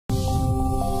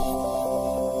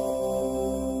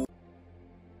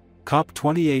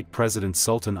COP28 President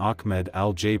Sultan Ahmed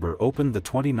Al-Jaber opened the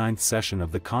 29th session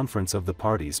of the Conference of the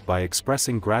Parties by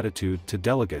expressing gratitude to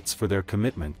delegates for their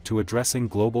commitment to addressing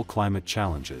global climate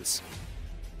challenges.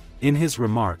 In his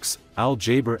remarks,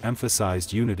 Al-Jaber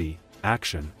emphasized unity,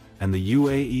 action, and the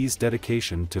UAE's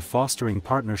dedication to fostering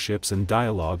partnerships and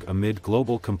dialogue amid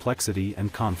global complexity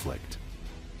and conflict.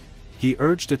 He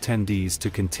urged attendees to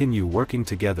continue working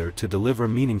together to deliver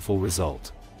meaningful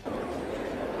results.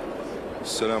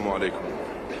 Assalamu alaikum.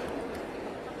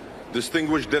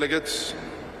 Distinguished delegates,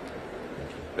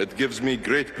 it gives me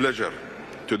great pleasure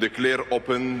to declare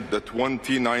open the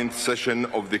 29th session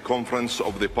of the Conference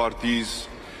of the Parties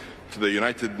to the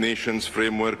United Nations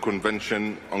Framework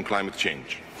Convention on Climate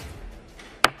Change.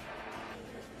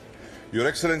 Your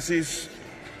Excellencies,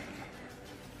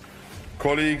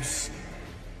 colleagues,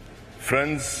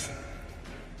 friends,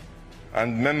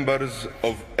 and members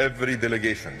of every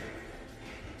delegation,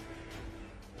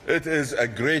 it is a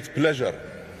great pleasure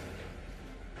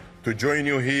to join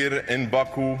you here in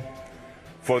Baku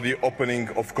for the opening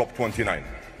of COP29.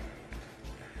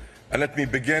 And let me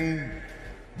begin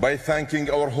by thanking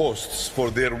our hosts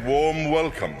for their warm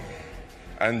welcome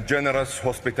and generous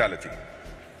hospitality.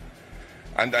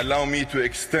 And allow me to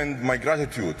extend my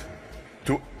gratitude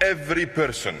to every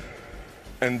person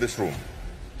in this room.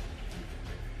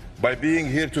 By being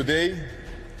here today,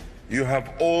 you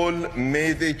have all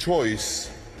made a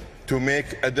choice to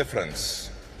make a difference.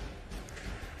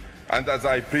 And as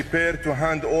I prepare to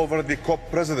hand over the COP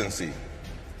presidency,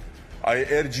 I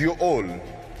urge you all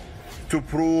to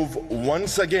prove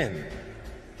once again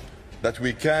that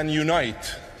we can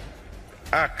unite,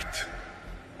 act,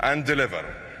 and deliver.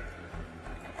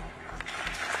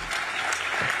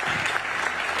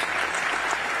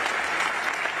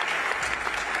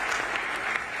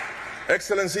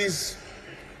 Excellencies,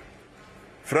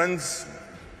 friends,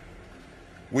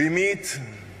 we meet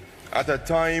at a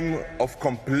time of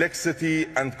complexity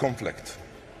and conflict.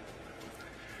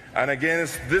 And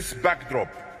against this backdrop,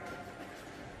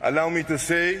 allow me to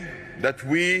say that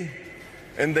we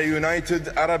in the United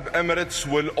Arab Emirates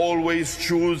will always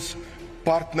choose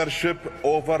partnership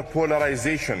over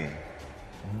polarization,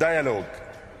 dialogue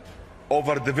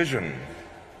over division,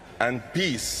 and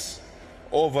peace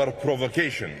over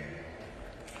provocation.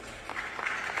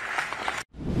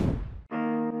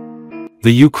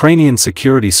 The Ukrainian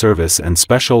Security Service and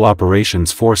Special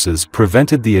Operations Forces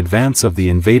prevented the advance of the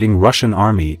invading Russian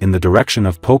army in the direction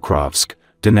of Pokrovsk,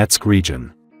 Donetsk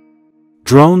region.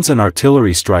 Drones and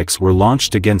artillery strikes were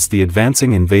launched against the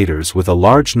advancing invaders with a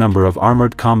large number of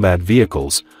armored combat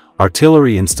vehicles,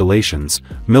 artillery installations,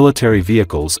 military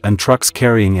vehicles and trucks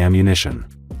carrying ammunition.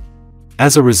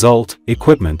 As a result,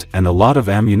 equipment and a lot of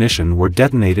ammunition were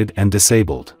detonated and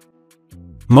disabled.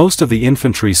 Most of the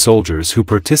infantry soldiers who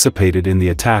participated in the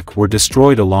attack were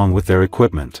destroyed along with their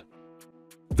equipment.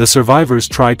 The survivors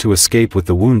tried to escape with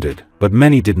the wounded, but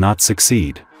many did not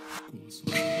succeed.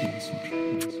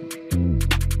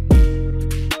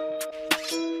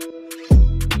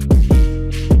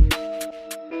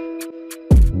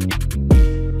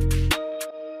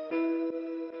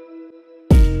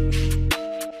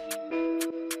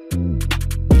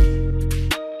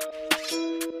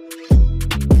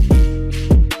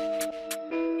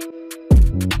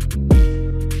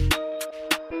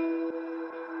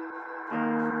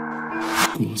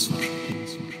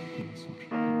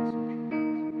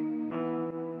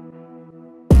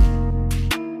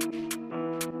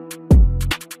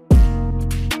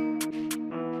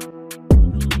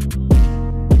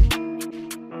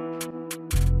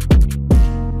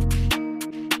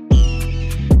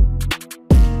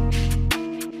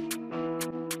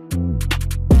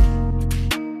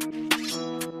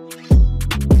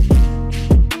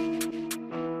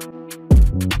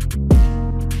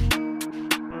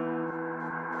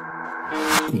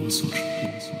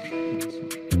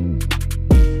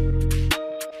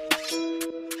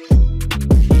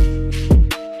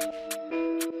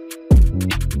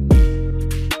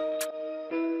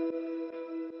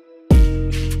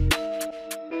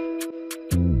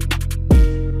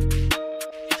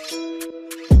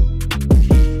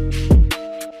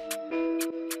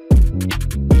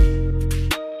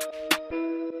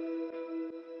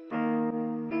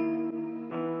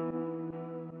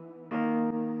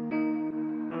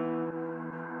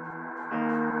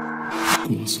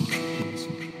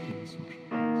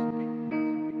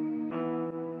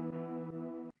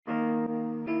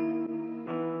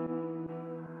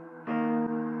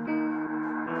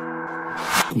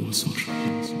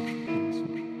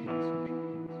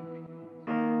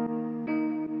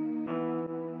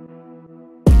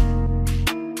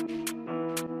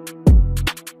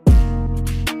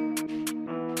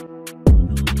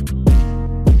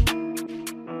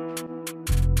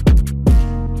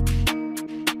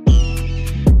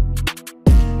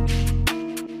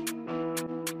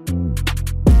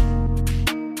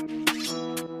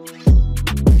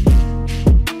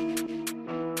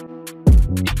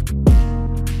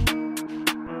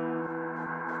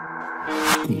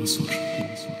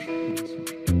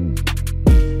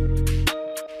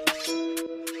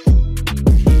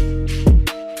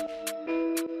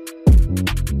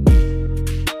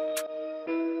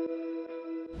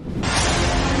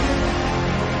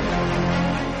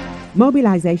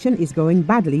 Mobilization is going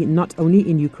badly not only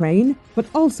in Ukraine, but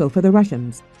also for the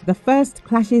Russians. The first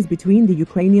clashes between the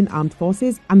Ukrainian armed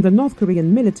forces and the North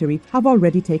Korean military have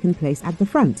already taken place at the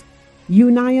front.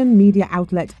 Union media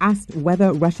outlet asked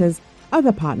whether Russia's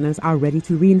other partners are ready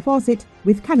to reinforce it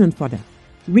with cannon fodder.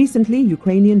 Recently,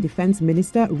 Ukrainian Defense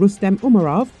Minister Rustem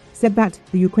Umerov said that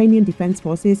the Ukrainian Defense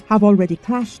Forces have already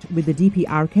clashed with the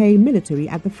DPRK military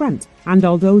at the front, and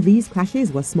although these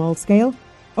clashes were small-scale,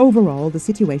 overall the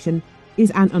situation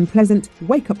is an unpleasant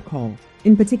wake-up call.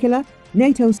 In particular,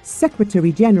 NATO's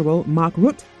Secretary-General Mark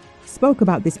Rutte spoke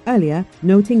about this earlier,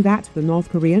 noting that the North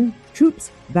Korean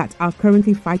troops that are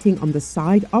currently fighting on the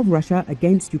side of Russia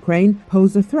against Ukraine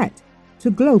pose a threat to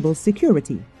global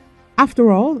security. After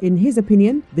all, in his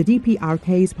opinion, the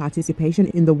DPRK's participation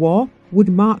in the war would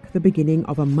mark the beginning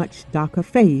of a much darker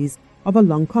phase of a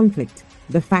long conflict.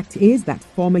 The fact is that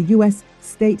former US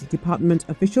State Department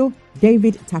official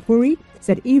David Tafuri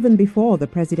said even before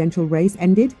the presidential race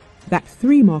ended that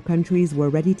 3 more countries were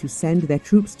ready to send their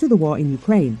troops to the war in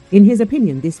Ukraine. In his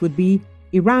opinion, this would be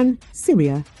Iran,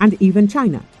 Syria, and even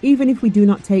China. Even if we do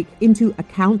not take into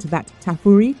account that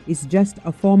Tafuri is just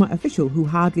a former official who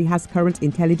hardly has current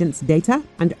intelligence data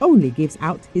and only gives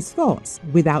out his thoughts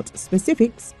without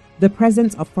specifics, the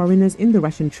presence of foreigners in the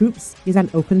Russian troops is an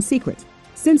open secret.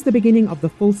 Since the beginning of the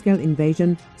full-scale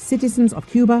invasion, citizens of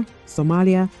Cuba,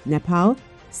 Somalia, Nepal,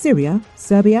 Syria,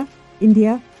 Serbia,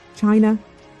 India, China,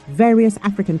 various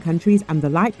African countries and the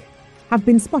like have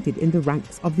been spotted in the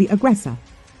ranks of the aggressor.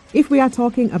 If we are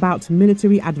talking about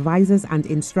military advisors and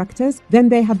instructors, then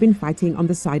they have been fighting on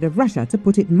the side of Russia, to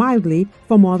put it mildly,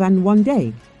 for more than 1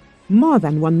 day, more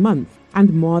than 1 month,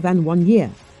 and more than 1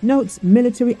 year, notes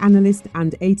military analyst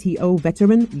and ATO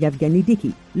veteran Yevgeny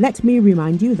Diki. Let me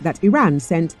remind you that Iran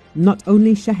sent not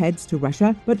only Shaheds to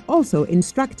Russia, but also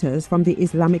instructors from the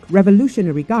Islamic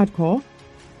Revolutionary Guard Corps,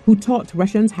 who taught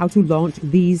Russians how to launch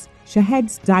these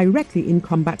Shaheds directly in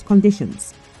combat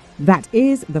conditions. That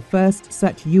is, the first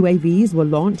such UAVs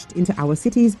were launched into our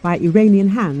cities by Iranian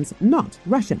hands, not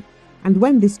Russian. And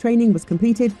when this training was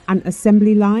completed, an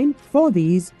assembly line for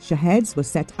these Shaheds was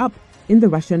set up in the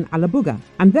Russian Alabuga,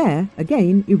 and there,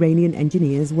 again, Iranian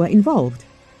engineers were involved.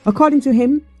 According to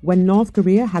him, when North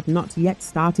Korea had not yet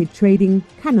started trading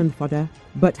cannon fodder,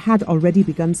 but had already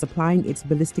begun supplying its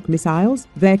ballistic missiles,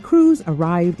 their crews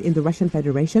arrived in the Russian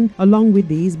Federation along with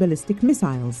these ballistic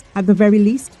missiles. At the very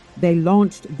least, they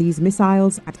launched these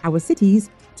missiles at our cities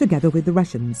together with the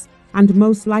Russians. And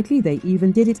most likely they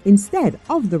even did it instead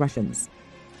of the Russians.